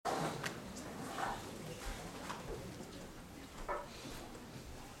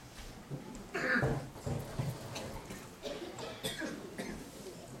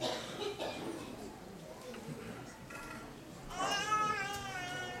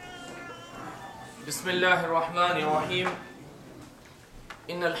بسم الله الرحمن الرحيم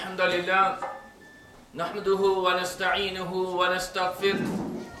إن الحمد لله نحمده ونستعينه ونستغفره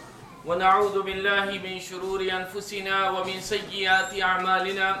ونعوذ بالله من شرور أنفسنا ومن سيئات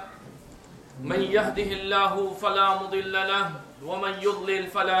أعمالنا من يهده الله فلا مضل له ومن يضلل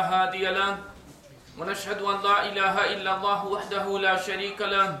فلا هادي له ونشهد أن لا إله إلا الله وحده لا شريك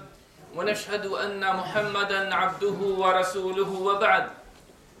له ونشهد أن محمدا عبده ورسوله وبعد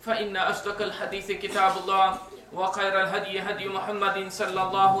فإن أصدق الحديث كتاب الله وخير الهدي هدي محمد صلى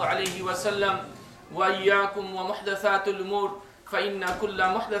الله عليه وسلم وإياكم ومحدثات الأمور فإن كل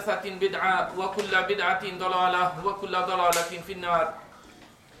محدثة بدعة وكل بدعة ضلالة وكل ضلالة في النار.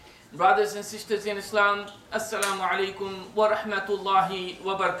 Brothers and sisters in Islam, Assalamu alaikum wa rahmatullahi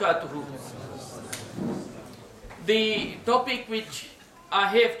wa barakatuhu. The topic which I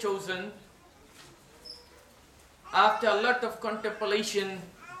have chosen after a lot of contemplation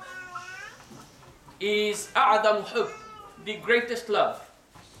is a'adamu hub, the greatest love.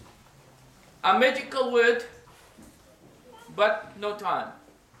 A magical word, but no time.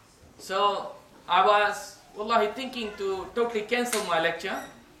 So I was wallahi thinking to totally cancel my lecture,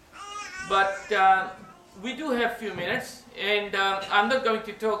 but we do have few minutes, and I'm not going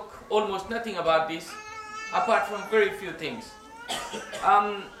to talk almost nothing about this apart from very few things.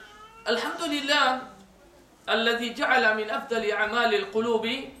 Alhamdulillah الذي جعل من أفضل أعمال القلوب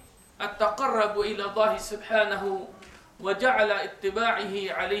التقرب إلى الله سبحانه وجعل اتباعه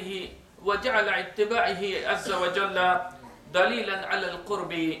عز وجل دليلا على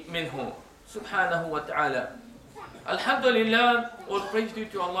القرب منه سبحانه وتعالى. Alhamdulillah, all praise due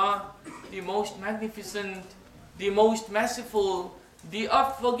to Allah, the most magnificent, the most merciful, the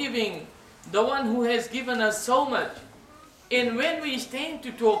oft forgiving, the one who has given us so much. And when we stand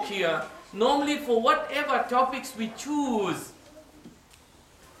to talk here, normally for whatever topics we choose,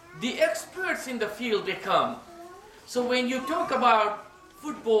 the experts in the field they come. So when you talk about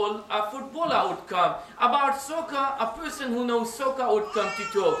football, a footballer would come. About soccer, a person who knows soccer would come to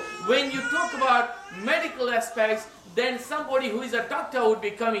talk. When you talk about medical aspects, then somebody who is a doctor would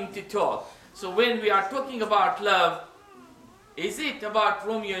be coming to talk. So when we are talking about love, is it about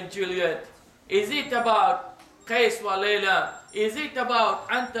Romeo and Juliet? Is it about Qais wa Layla? Is it about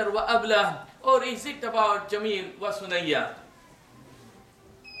Antar wa Ablah? Or is it about Jamil wa Sunayya?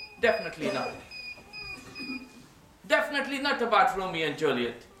 Definitely not. Definitely not about Romeo and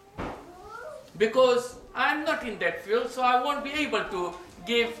Juliet. Because I'm not in that field, so I won't be able to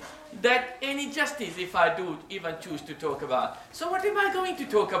give that any justice if I do even choose to talk about. So what am I going to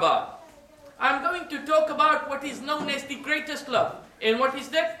talk about? I'm going to talk about what is known as the greatest love. And what is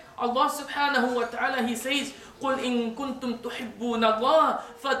that? Allah subhanahu wa ta'ala, He says, قُلْ إِن كُنْتُمْ تُحِبُّونَ اللَّهَ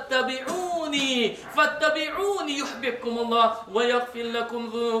فَاتَّبِعُونِي يُحْبِبْكُمُ اللَّهُ وَيَغْفِرْ لَكُمْ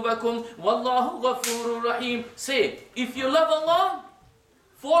ذُنُوبَكُمْ وَاللَّهُ غَفُورٌ رَحِيمٌ. Say, if you love Allah,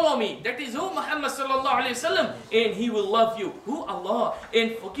 follow me. That is who? Muhammad sallallahu alayhi wa sallam. And He will love you. Who? Allah.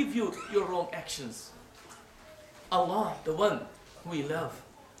 And forgive you your wrong actions. Allah, the one who we love.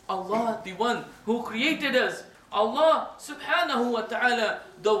 Allah, the one who created us. Allah subhanahu wa ta'ala,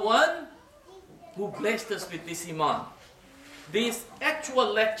 the one who blessed us with this iman. This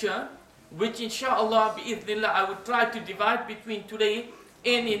actual lecture, which inshallah bi'idhnillah I will try to divide between today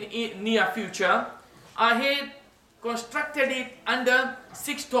and in near future, I had constructed it under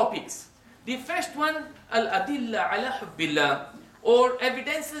 6 topics. The first one, al-adilla ala hubbillah, or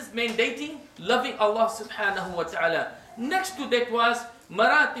evidences mandating loving Allah subhanahu wa ta'ala. Next to that was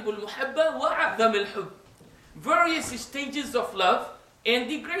maratibul muhabba wa a'zam al-hubb, various stages of love and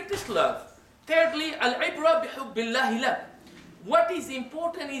the greatest love. Thirdly, al-ibra bihubbillahi lak. What is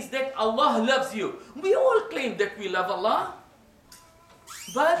important is that Allah loves you. We all claim that we love Allah,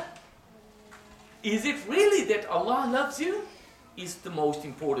 but is it really that Allah loves you? Is the most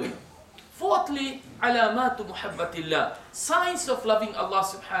important. Fourthly, alamatu muhabbatillah, signs of loving Allah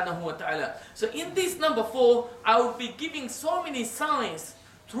subhanahu wa ta'ala. So in this number 4, I will be giving so many signs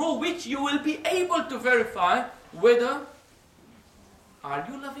through which you will be able to verify whether are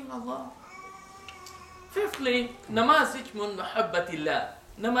you loving Allah. Fifthly, namazij mun muhabbatillah.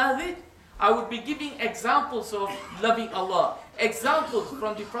 Namazij, I would be giving examples of loving Allah. Examples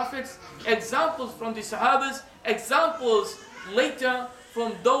from the prophets, examples from the sahabas, examples later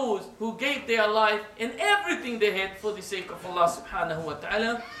from those who gave their life and everything they had for the sake of Allah subhanahu wa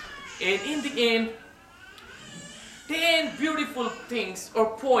ta'ala. And in the end, 10 beautiful things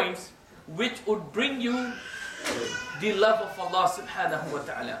or points which would bring you the love of Allah subhanahu wa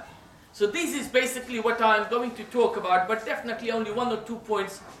ta'ala. So this is basically what I'm going to talk about, but definitely only 1 or 2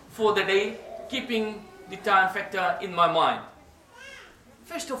 points for the day, keeping the time factor in my mind.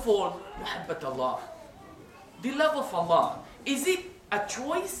 First First of all, muhabbat Allah. The love of Allah. Is it a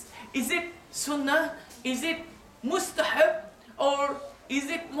choice? Is it sunnah? Is it mustahab? Or is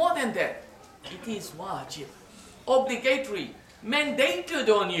it more than that? It is wajib, obligatory,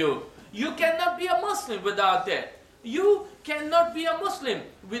 mandated on you. You cannot be a Muslim without that. You cannot be a Muslim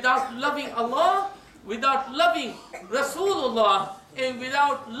without loving Allah, without loving Rasulullah, and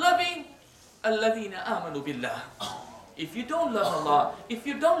without loving alladhina amanu billah. If you don't love Allah, if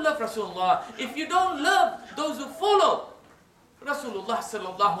you don't love Rasulullah, if you don't love those who follow Rasulullah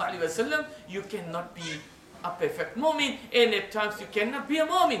sallallahu alaihi wasallam, you cannot be a perfect mu'min, and at times you cannot be a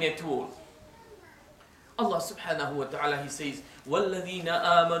mu'min at all. Allah subhanahu wa ta'ala, He says, وَالَّذِينَ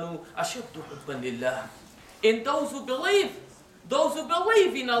آمَنُوا أَشَدُّ حُبًّا لِلَّهِ. And those who believe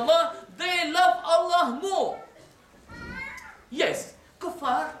in Allah, they love Allah more. Yes,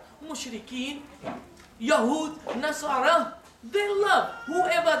 kuffar, mushrikeen, Yahud, Nasara, they love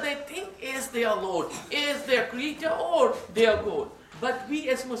whoever they think is their Lord, is their creator or their God. But we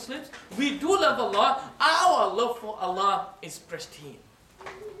as Muslims, we do love Allah. Our love for Allah is pristine.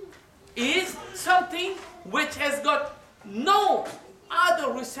 Is something which has got no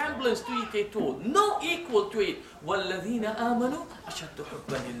other resemblance to it at all, no equal to it. وَالَّذِينَ آمَنُوا أَشَدُّ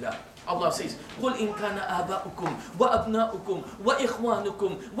حُبًّا لِلَّهِ. Allah says, قُلْ إِنْ كَانَ آبَاؤُكُمْ وَأَبْنَاؤُكُمْ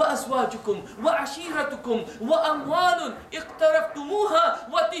وَإِخْوَانُكُمْ وَأَزْوَاجُكُمْ وَعَشِيرَتُكُمْ وَأَمْوَالٌ اقْتَرَفْتُمُوهَا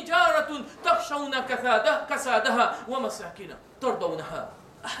وَتِجَارَةٌ تَخْشَوْنَ كَسَادَهَا وَمَسَاكِنَ تَرْضَوْنَهَا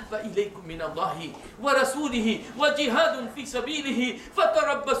أحب إليكم من الله ورسوله وجهاد في سبيله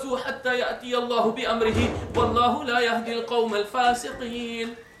فتربصوا حتى يأتي الله بأمره والله لا يهدي القوم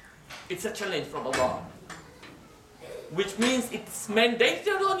الفاسقين. It's a challenge from Allah, which means it's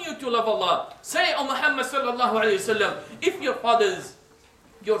mandated on you to love Allah. Say, O Muhammad sallallahu alayhi wasallam, if your fathers,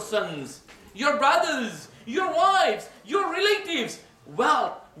 your sons, your brothers, your wives, your relatives,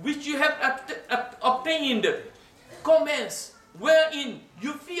 wealth which you have obtained, commence wherein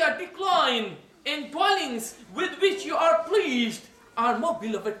you fear decline, and dwellings with which you are pleased are more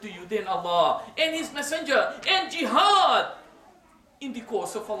beloved to you than Allah and His Messenger, and jihad in the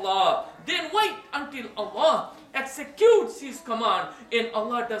cause of Allah, then wait until Allah executes His command, and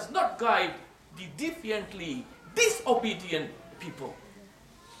Allah does not guide the defiantly disobedient people.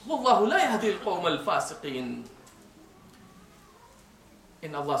 Wallahu la yahdi al-qawm al-fasiqin.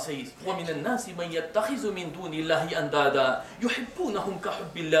 And Allah says, وَمِنَ النَّاسِ مَنْ يَتَّخِذُ مِنْ دُونِ اللَّهِ أَنْدَادًا يُحِبُّونَهُمْ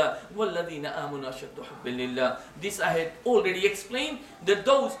كَحُبِّ اللَّهِ وَالَّذِينَ آمَنُوا أَشَدُّ حُبًّا لِلَّهِ. This I had already explained, that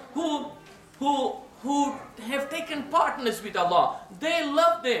those who have taken partners with Allah, they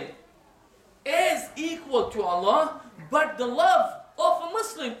love them as equal to Allah, but the love of a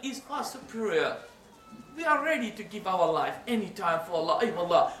Muslim is far superior. We are ready to give our life anytime for Allah. Ay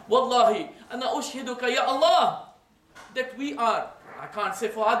Allah, wallahi, ana ushhiduka ya Allah, that we are, I can't say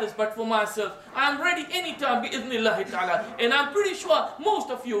for others, but for myself, I am ready anytime, bi-idhnillahi ta'ala. And I'm pretty sure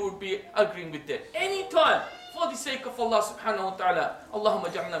most of you would be agreeing with that. Anytime, for the sake of Allah subhanahu wa ta'ala. Allahumma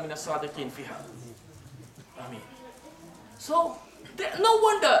ja'alna min as-sadiqin fiha. Ameen. So, no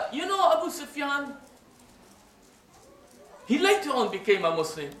wonder, you know Abu Sufyan, he later on became a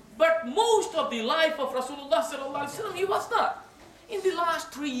Muslim. But most of the life of Rasulullah sallallahu alaihi wasallam, he was not. In the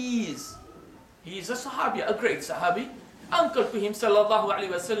last 3 years, he is a Sahabi, a great Sahabi, uncle to him sallallahu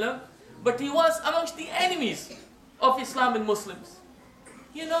alaihi wasallam, but he was amongst the enemies of Islam and Muslims.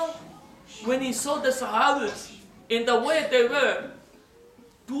 You know, when he saw the Sahabas in the way they were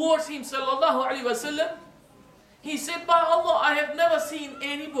towards him sallallahu alaihi wasallam, he said, by Allah, I have never seen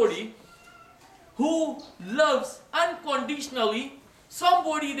anybody who loves unconditionally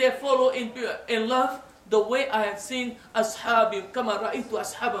somebody they follow in love the way I have seen ashabi kama ra'aytu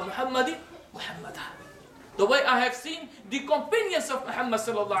ashaba Muhammadin Muhammadah. The way I have seen the companions of Muhammad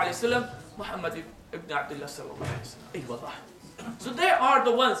sallallahu alaihi wasallam, Muhammad ibn Abdullah sallallahu alaihi wasallam. So they are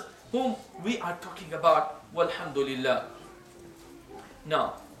the ones whom we are talking about. Walhamdulillah.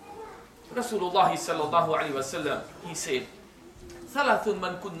 Now, Rasulullah sallallahu alaihi wasallam, he said, ثلاث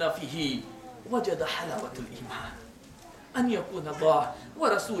من كنا فيه وجد حلاوة الإيمان أن يكون الله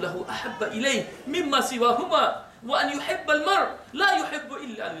ورسوله أحب إليه مما سواهما وأن يحب المرء لا يحب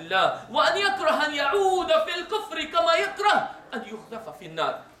إلا لله وأن يكره أن يعود في الكفر كما يكره أن يخلف في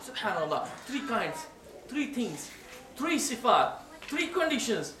النار. Subhanallah. 3 kinds, 3 things, 3 sifat, 3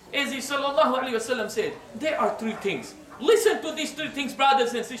 conditions. As he sallallahu alayhi wasallam said, there are 3 things. Listen to these 3 things,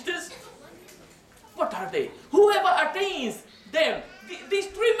 brothers and sisters. What are they? Whoever attains them, these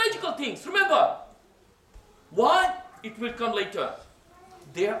 3 magical things, remember. Why? It will come later.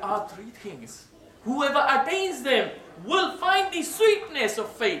 There are 3 things. Whoever attains them will find the sweetness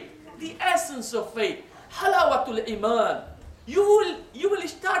of faith, the essence of faith, halawatul iman. You will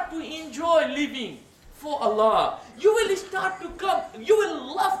start enjoy living for Allah. You will start to come, you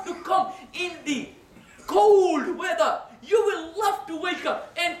will love to come in the cold weather. You will love to wake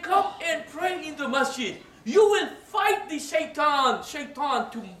up and come and pray in the masjid. You will fight the shaitan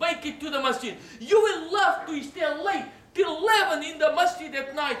to make it to the masjid. You will love to stay late till 11 in the masjid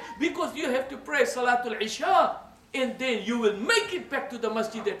at night because you have to pray Salatul Isha. And then you will make it back to the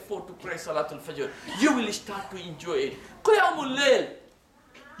masjid at 4 to pray Salatul Fajr. You will start to enjoy it. Qiyamul Layl.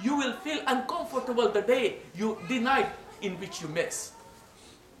 You will feel uncomfortable the night in which you miss.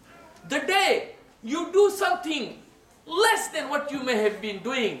 The day you do something less than what you may have been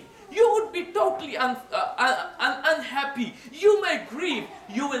doing, you would be totally unhappy. You may grieve.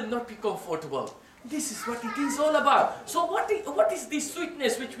 You will not be comfortable. This is what it is all about. So what is this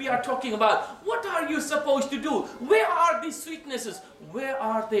sweetness which we are talking about? What are you supposed to do? Where are these sweetnesses? Where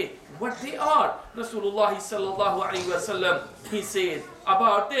are they? What they are? Rasulullah sallallahu alaihi wasallam, he said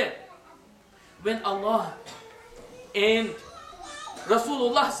about them, when Allah and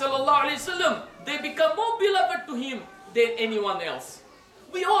Rasulullah sallallahu alaihi wasallam, they become more beloved to him than anyone else.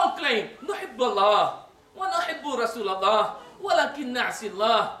 We all claim, نحب الله ونحب رسول الله ولكن نعصي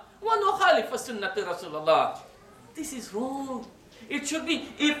الله وَنُخَالِفَ سُنَّةِ رَسُولَ اللَّهِ. This is wrong. It should be,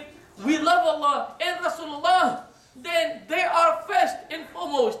 if we love Allah and Rasulullah, then they are first and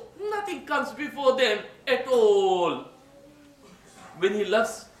foremost. Nothing comes before them at all. When he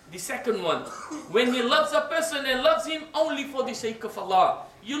loves the second one, when he loves a person and loves him only for the sake of Allah.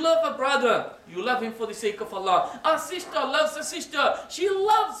 You love a brother, you love him for the sake of Allah. A sister loves a sister, she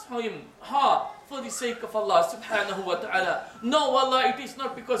loves her for the sake of Allah subhanahu wa ta'ala. No, Allah, it is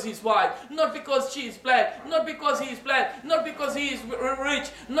not because he's white, not because she is black, not because he is black, not because he is rich,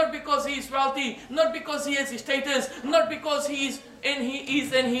 not because he is wealthy, not because he has status, not because he is and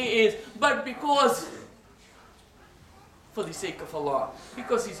he is, but because for the sake of Allah,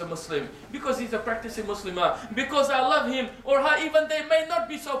 because he's a Muslim, because he's a practicing Muslimah, because I love him or her, even they may not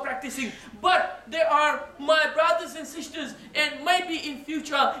be so practicing, but they are my brothers and sisters, and maybe in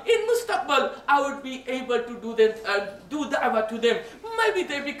future, in Mustaqbal, I would be able to do da'wah to them. Maybe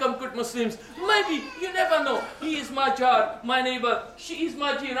they become good Muslims, maybe, you never know. He is my jar, my neighbor, she is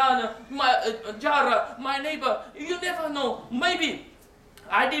my jirana, my jara, my neighbor, you never know. Maybe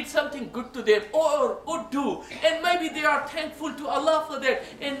I did something good to them or would do, and maybe they are thankful to Allah for that,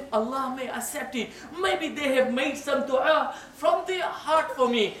 and Allah may accept it. Maybe they have made some dua from their heart for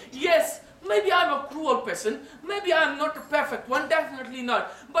me. Yes, maybe I'm a cruel person, maybe I'm not a perfect one, definitely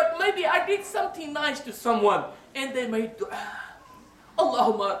not, but maybe I did something nice to someone and they made dua.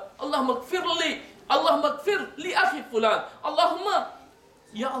 Allahumma gfir li, Allahumma gfir li akhi fulan, Allahumma,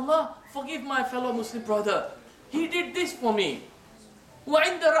 Ya Allah, forgive my fellow Muslim brother, he did this for me.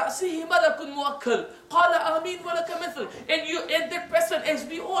 وعند رأسه ملك موكل قال آمين ولك مثل, and that person, as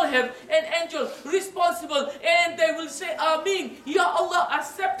we all have an angel responsible, and they will say Ameen, Ya Allah,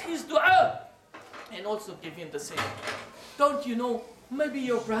 accept his dua and also give him the same. Don't you know, maybe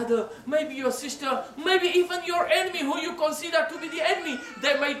your brother, maybe your sister, maybe even your enemy who you consider to be the enemy,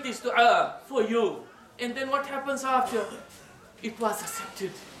 they made this dua for you, and then what happens after? It was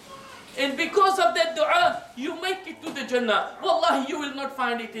accepted. And because of that dua, you make it to the Jannah. Wallahi, you will not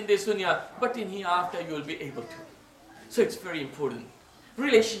find it in this dunya, but in hereafter you will be able to. So it's very important.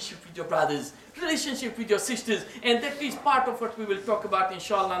 Relationship with your brothers, relationship with your sisters, and that is part of what we will talk about,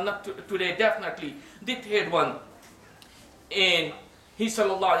 inshallah, not today, definitely. The third one. And he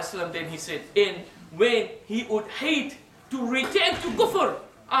sallallahu alaihi wasallam, then he said, and when he would hate to return to kufr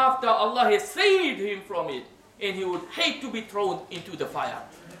after Allah has saved him from it, and he would hate to be thrown into the fire.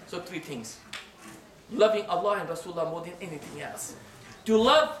 So three things. Loving Allah and Rasulullah more than anything else. To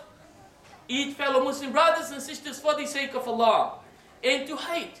love each fellow Muslim brothers and sisters for the sake of Allah. And to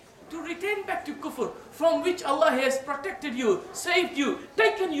hate, to return back to kufr, from which Allah has protected you, saved you,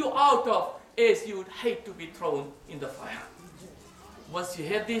 taken you out of, as you would hate to be thrown in the fire. Once you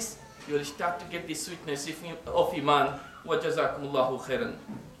have this, you will start to get the sweetness of Iman. Wa jazakumullahu khairan.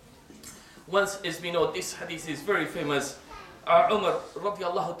 Once, as we know, this hadith is very famous. Umar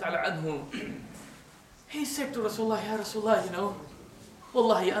radiallahu ta'ala anhu, he said to Rasulullah, Ya Rasulullah, you know,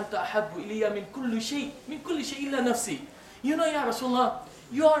 Wallahi anta ahabbu ilayya min kulli shay illa nafsi. You know, Ya Rasulullah,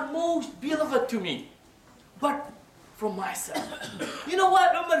 you are most beloved to me, but from myself. You know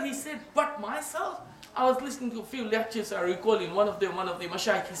what, Umar, he said, but myself? I was listening to a few lectures, I recall in one of the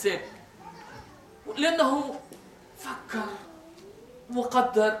Shaykh, he said, لأنه فكر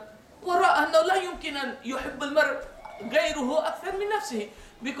وقدر ورأى أنه لا يمكن أن يحب المرء غيره أكثر من نفسه,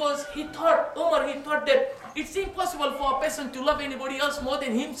 because Umar thought that it's impossible for a person to love anybody else more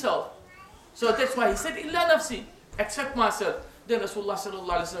than himself. So that's why he said, إلا نفسي, except myself. Then Rasulullah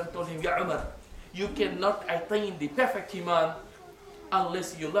sallallahu alaihi wasallam told him, Ya Umar, you cannot attain the perfect iman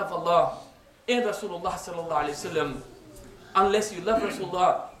unless you love Allah and Rasulullah sallallahu alaihi wasallam, unless you love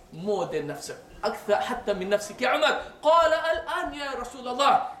Rasulullah more than nafsak. أكثر حتى من نفسك يا عمر. قال الآن يا رسول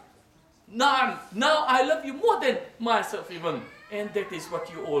الله. نعم, now I love you more than myself even. And that is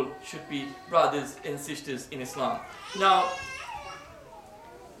what you all should be, brothers and sisters in Islam. Now,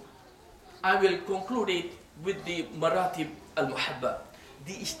 I will conclude it with the maratib al-muhabba,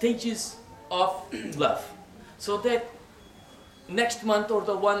 the stages of love. So that next month or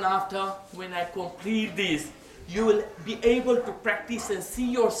the one after, when I complete this, you will be able to practice and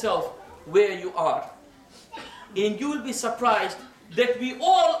see yourself where you are. And you will be surprised that we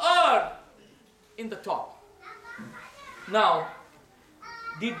all are in the top. Now,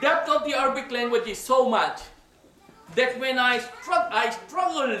 the depth of the Arabic language is so much that when I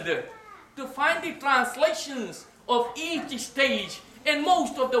struggled to find the translations of each stage, and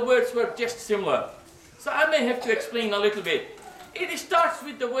most of the words were just similar. So I may have to explain a little bit. It starts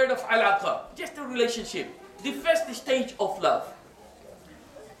with the word of alaqa, just a relationship, the first stage of love.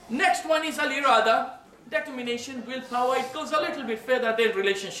 Next one is al-irada, determination, willpower. It goes a little bit further than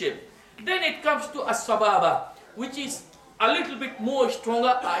relationship. Then it comes to as-sababa, which is a little bit more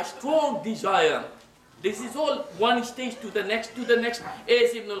stronger, a strong desire. This is all one stage to the next,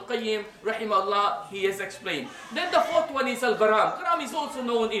 as Ibn al-Qayyim, rahimahullah, he has explained. Then the fourth one is al-gharam. Gharam is also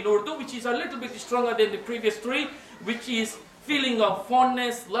known in Urdu, which is a little bit stronger than the previous three, which is feeling of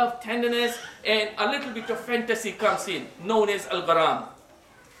fondness, love, tenderness, and a little bit of fantasy comes in, known as al-gharam.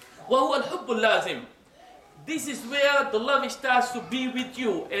 وَهُوَ الْحُبُّ اللَّازِمِ. This is where the love starts to be with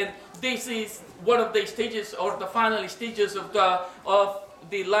you, and this is one of the stages or the final stages of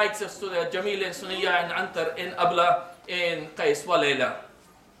the likes of Jamil and Sunayya and Antar and Abla and Qais wa Layla.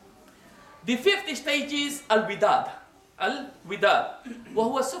 The fifth stage is al-widad. Al-widad.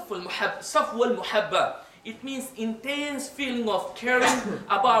 وَهُوَ صَفْوَ الْمُحَبَّةِ. It means intense feeling of caring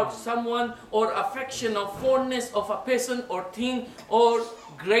about someone or affection or fondness of a person or thing or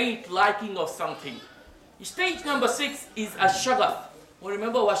great liking of something. Stage number 6 is ash-shaghaf.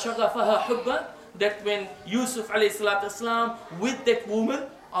 Remember وَشَغَفَهَا حُبًّا, that when Yusuf alayhi salatu wasalam with that woman,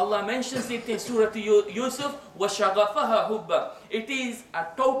 Allah mentions it in Surah Yusuf, وَشَغَفَهَا حُبًّا. It is a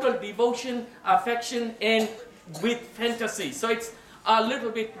total devotion, affection, and with fantasy. So it's a little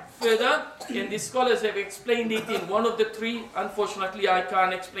bit further, and the scholars have explained it in one of the three. Unfortunately, I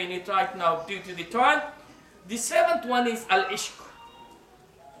can't explain it right now due to the time. The seventh one is al-ishq.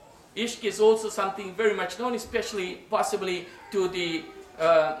 Ishq is also something very much known, especially possibly to the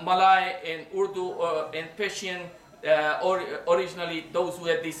Malay and Urdu and Persian, or originally those who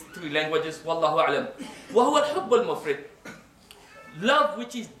had these three languages. Wallahu alam. وَهُوَ الْحُبُّ الْمُفْرِدُ. Love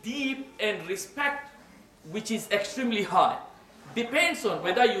which is deep and respect which is extremely high. Depends on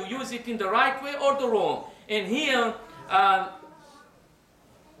whether you use it in the right way or the wrong. And here,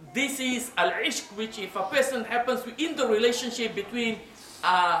 this is al-ishq, which if a person happens to in the relationship between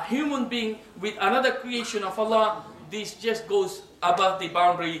a human being with another creation of Allah, this just goes above the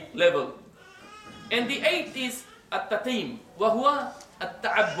boundary level. And the eighth is at-tatim, وَهُوَ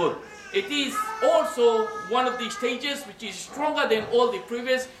at-ta'abbud. It is also one of the stages which is stronger than all the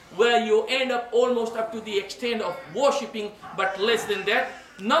previous, where you end up almost up to the extent of worshipping, but less than that.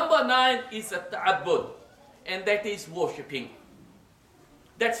 Number 9 is at-ta'abbud, and that is worshipping.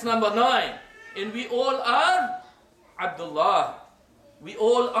 That's number 9. And we all are Abdullah. We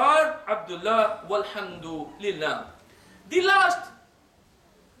all are Abdullah, walhamdulillah. The last,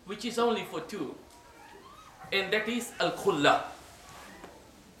 which is only for 2, and that is al-khullah.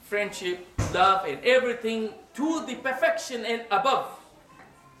 Friendship, love, and everything to the perfection and above.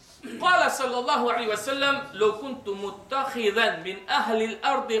 قال صلى الله عليه وسلم لو كنت متخذا من أهل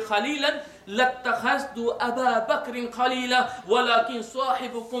الأرض خليلا لاتخذت أبا بكر خليلا ولكن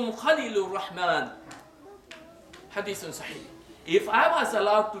صاحبكم خليل الرحمن. Hadith Sahib. If I was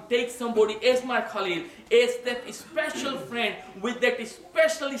allowed to take somebody as my Khalil, as that special friend with that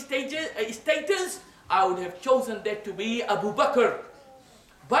special status, I would have chosen that to be Abu Bakr.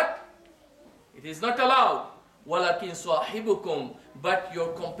 But it is not allowed. وَلَكِنْ صَاحِبُكُمْ. But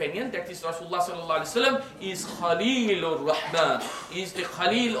your companion, that is Rasulullah sallallahu alaihi wasallam, is Khalilur Rahman, is the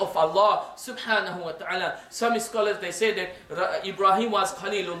Khalil of Allah subhanahu wa ta'ala. Some scholars, they say that Ibrahim was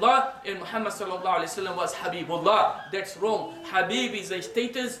Khalilullah and Muhammad sallallahu alaihi wasallam was Habibullah. That's wrong. Habib is a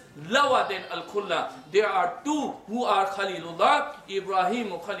status lower than Al-Khulla. There are 2 who are Khalilullah,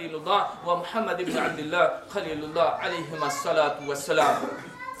 Ibrahim Khalilullah wa Muhammad ibn Abdullah Khalilullah alayhim as-salatu was-salam.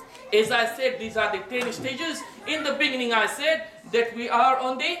 As I said, these are the 10 stages. In the beginning I said that we are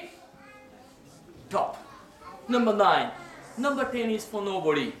on the top. Number 9. Number 10 is for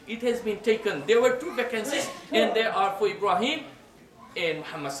nobody. It has been taken. There were 2 vacancies and they are for Ibrahim and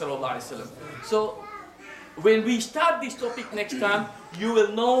Muhammad sallallahu alaihi wasallam. So when we start this topic next time, you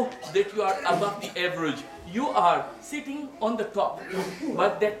will know that you are above the average. You are sitting on the top,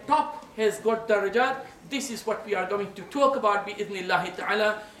 but that top has got darajat. This is what we are going to talk about bi'idhnillahi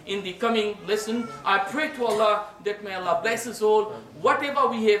ta'ala in the coming lesson. I pray to Allah that may Allah bless us all. Whatever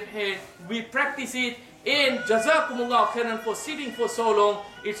we have had, we practice it. And jazakumullah khairan for sitting for so long.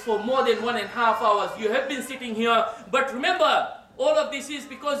 It's for more than 1.5 hours. You have been sitting here. But remember, all of this is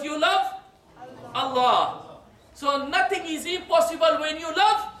because you love Allah. So nothing is impossible when you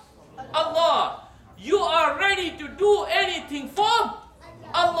love Allah. You are ready to do anything for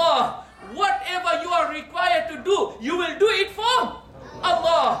Allah. Whatever you are required to do, you will do it for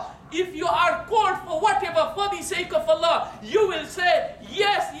Allah. If you are called for whatever for the sake of Allah, you will say,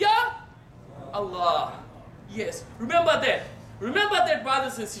 yes, yeah, Allah. Yes. Remember that. Remember that,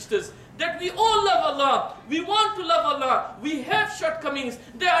 brothers and sisters, that we all love Allah. We want to love Allah. We have shortcomings.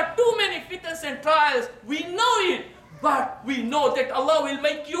 There are too many fitness and trials. We know it. But we know that Allah will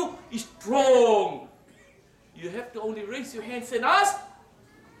make you strong. You have to only raise your hands and ask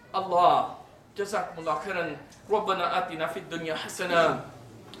Allah. Jazakumullah khairan. Rabbana atina fid dunya hasana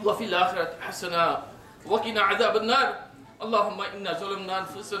wa fil akhirati hasana wa qina adhaban nar. Allahumma inna zalamna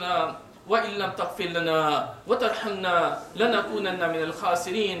anfusana وإن لم تغفر لنا وترحمنا لنكونن من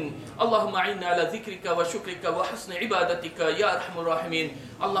الخاسرين. اللهم أعنا على ذكرك وشكرك وحسن عبادتك يا أرحم الراحمين.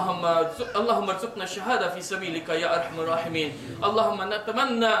 اللهم ارزقنا الشهادة في سبيلك يا أرحم الراحمين. اللهم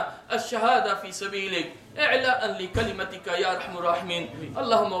نتمنى الشهادة في سبيلك إعلاء لكلمتك يا أرحم الراحمين.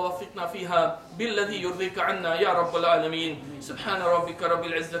 اللهم وفقنا فيها بالذي يرضيك عنا يا رب العالمين. سبحان ربك رب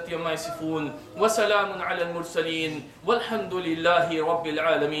العزة عما يصفون وسلام على المرسلين والحمد لله رب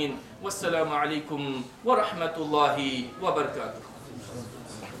العالمين. والسلام عليكم ورحمة الله وبركاته.